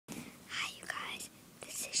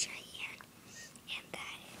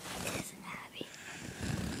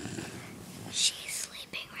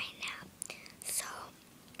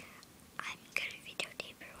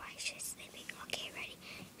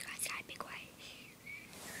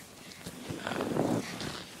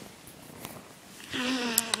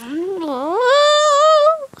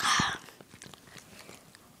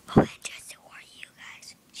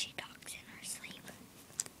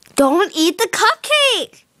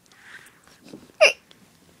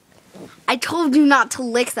I told you not to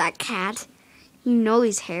lick that cat. You know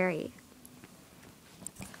he's hairy.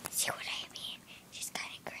 See what I mean? She's kind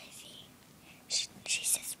of crazy. She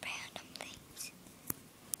says random things.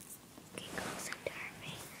 Get close up to her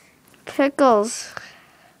face. Pickles.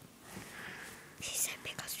 She said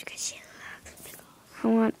pickles because she loves pickles. I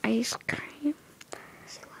want ice cream.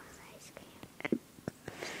 She loves ice cream.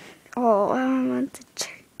 Oh, I want the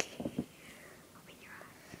turkey. Open your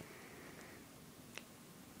eyes.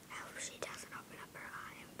 I hope she doesn't open up her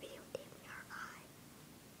eye and videotape her eye.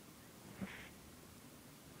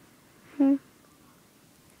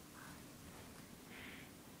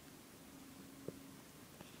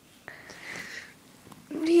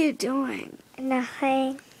 What are you doing?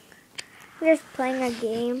 Nothing. I'm just playing a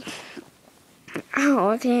game. Oh,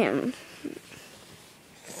 okay.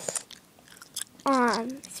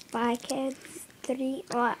 Spy Kids 3.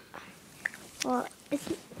 Well,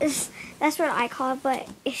 that's what I call it, but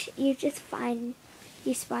you spy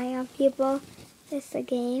on people. It's a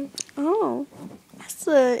game. Oh, that's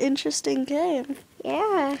an interesting game.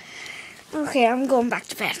 Yeah. Okay, I'm going back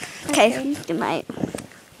to bed. Okay, Okay. good night.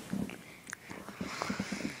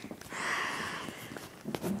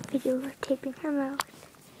 Videotaping her mouth.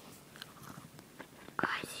 Oh,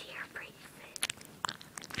 I see her pretty face.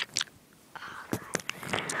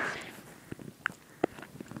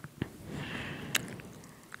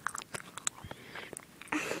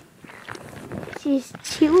 She's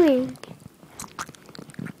chewing.